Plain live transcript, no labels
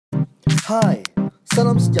Hi,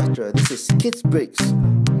 Salam Sejahtera. This is Kids Bricks,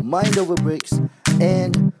 Mind Over Bricks,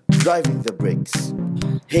 and Driving the Bricks.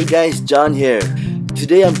 Hey guys, John here.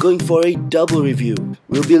 Today I'm going for a double review.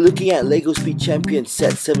 We'll be looking at LEGO Speed Champion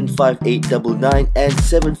set 75899 and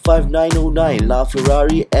 75909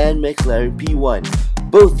 Ferrari and McLaren P1.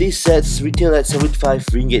 Both these sets retail at 75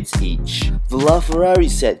 ringgits each. The Ferrari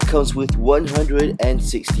set comes with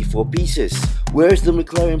 164 pieces, whereas the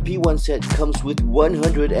McLaren P1 set comes with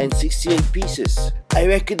 168 pieces. I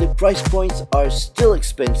reckon the price points are still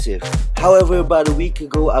expensive. However, about a week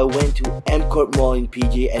ago I went to M Court Mall in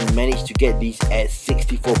PJ and managed to get these at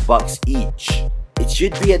 64 bucks each. It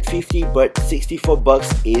should be at 50, but 64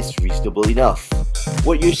 bucks is reasonable enough.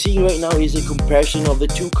 What you're seeing right now is a comparison of the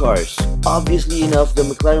two cars. Obviously enough, the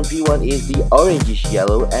McLaren P1 is the orangish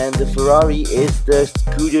yellow and the Ferrari is the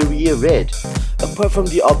Scuderia red. Apart from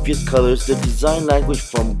the obvious colors, the design language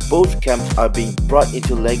from both camps are being brought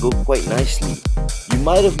into LEGO quite nicely. You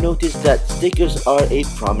might have noticed that stickers are a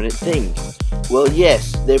prominent thing. Well,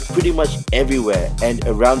 yes, they're pretty much everywhere and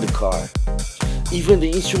around the car. Even the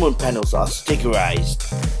instrument panels are stickerized.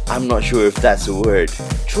 I'm not sure if that's a word.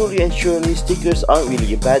 Truly and surely, stickers aren't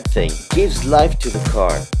really a bad thing. It gives life to the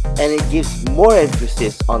car, and it gives more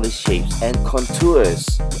emphasis on the shapes and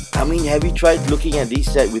contours. I mean, have you tried looking at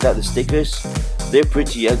these sets without the stickers? They're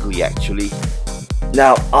pretty ugly actually.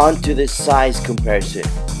 Now on to the size comparison.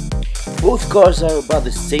 Both cars are about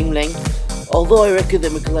the same length, although I reckon the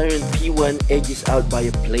McLaren P1 edges out by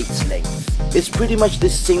a plate's length. It's pretty much the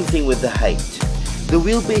same thing with the height. The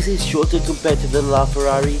wheelbase is shorter compared to the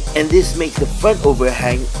Ferrari, and this makes the front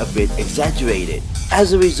overhang a bit exaggerated.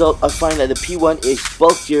 As a result, I find that the P1 is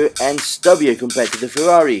bulkier and stubbier compared to the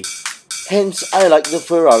Ferrari. Hence, I like the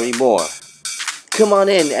Ferrari more. Come on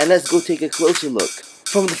in and let's go take a closer look.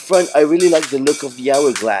 From the front, I really like the look of the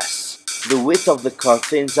hourglass. The width of the car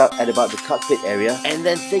thins out at about the cockpit area and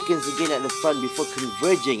then thickens again at the front before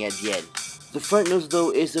converging at the end. The front nose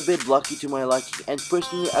though is a bit blocky to my liking, and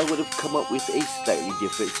personally I would have come up with a slightly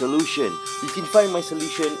different solution. You can find my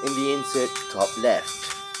solution in the insert top left.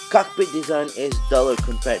 Cockpit design is duller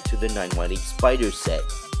compared to the 918 Spider set.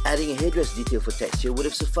 Adding a headrest detail for texture would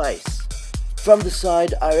have sufficed. From the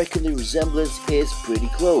side, I reckon the resemblance is pretty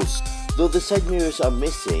close. Though the side mirrors are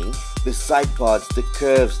missing, the side pods, the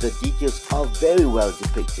curves, the details are very well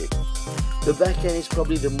depicted. The back end is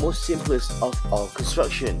probably the most simplest of all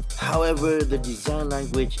construction. However, the design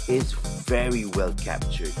language is very well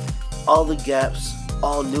captured. All the gaps,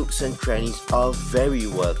 all nooks and crannies are very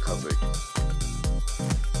well covered.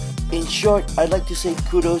 In short, I'd like to say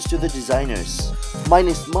kudos to the designers.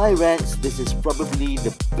 Minus my rants, this is probably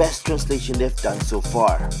the best translation they've done so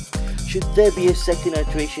far. Should there be a second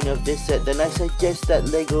iteration of this set, then I suggest that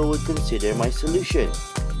LEGO would consider my solution.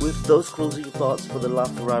 With those closing thoughts for the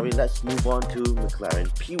Ferrari, let's move on to McLaren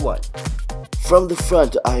P1. From the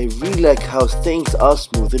front, I really like how things are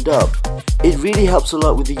smoothened up. It really helps a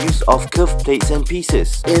lot with the use of curved plates and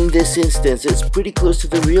pieces. In this instance, it's pretty close to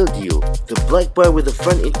the real deal. The black bar with the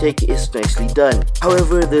front intake is nicely done.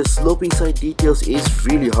 However, the sloping side details is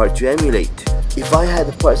really hard to emulate. If I had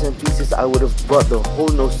the parts and pieces, I would have brought the whole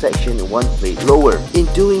nose section one plate lower. In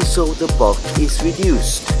doing so, the bulk is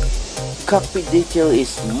reduced. Cockpit detail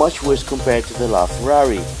is much worse compared to the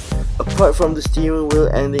Ferrari. Apart from the steering wheel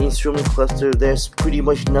and the instrument cluster, there's pretty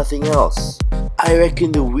much nothing else. I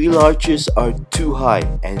reckon the wheel arches are too high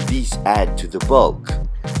and these add to the bulk.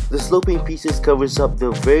 The sloping pieces covers up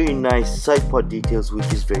the very nice side pod details,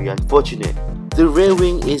 which is very unfortunate. The rear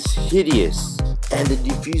wing is hideous, and the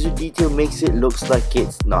diffuser detail makes it looks like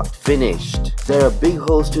it's not finished. There are big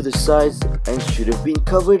holes to the sides and should have been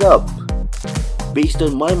covered up. Based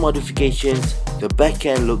on my modifications, the back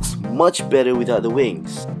end looks much better without the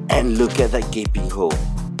wings. And look at that gaping hole.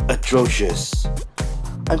 Atrocious.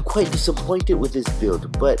 I'm quite disappointed with this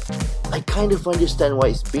build, but I kind of understand why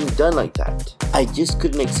it's being done like that. I just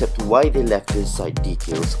couldn't accept why they left the side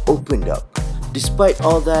details opened up. Despite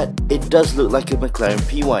all that, it does look like a McLaren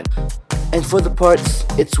P1. And for the parts,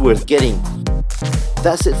 it's worth getting.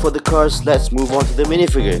 That's it for the cars, let's move on to the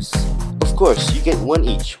minifigures. Of course, you get one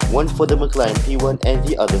each, one for the McLaren P1 and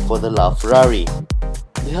the other for the Ferrari.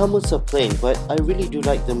 The helmets are plain, but I really do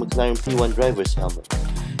like the McLaren P1 driver's helmet.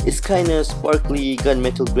 It's kinda sparkly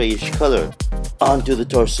gunmetal greyish color. On to the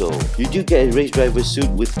torso. You do get a race driver suit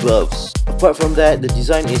with gloves. Apart from that, the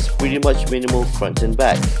design is pretty much minimal front and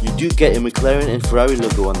back. You do get a McLaren and Ferrari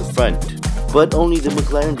logo on the front, but only the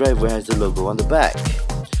McLaren driver has the logo on the back.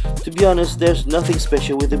 To be honest, there's nothing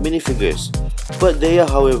special with the minifigures, but they are,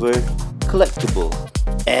 however, collectible.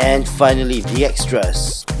 And finally, the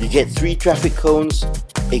extras. You get 3 traffic cones,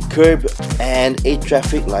 a curb and a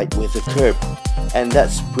traffic light with a curb, and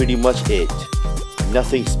that's pretty much it.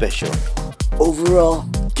 Nothing special. Overall,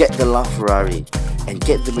 get the LaFerrari and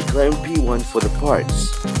get the McLaren P1 for the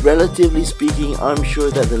parts. Relatively speaking, I'm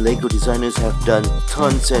sure that the LEGO designers have done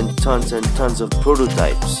tons and tons and tons of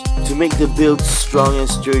prototypes. To make the build strong and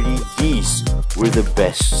sturdy, these were the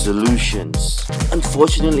best solutions.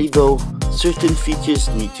 Unfortunately though, certain features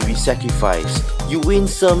need to be sacrificed. You win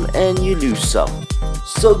some and you lose some.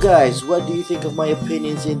 So guys, what do you think of my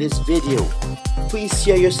opinions in this video? Please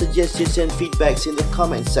share your suggestions and feedbacks in the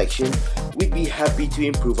comment section. We'd be happy to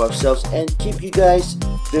improve ourselves and keep you guys,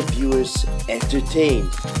 the viewers, entertained.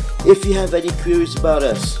 If you have any queries about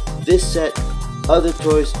us, this set, other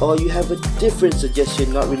toys, or you have a different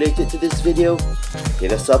suggestion not related to this video,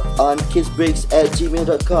 hit us up on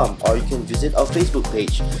kidsbreaks@gmail.com, or you can visit our Facebook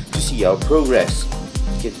page to see our progress.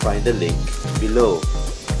 You can find the link below.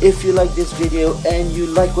 If you like this video and you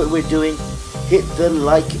like what we're doing, hit the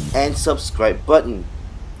like and subscribe button.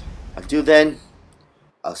 Until then,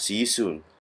 I'll see you soon.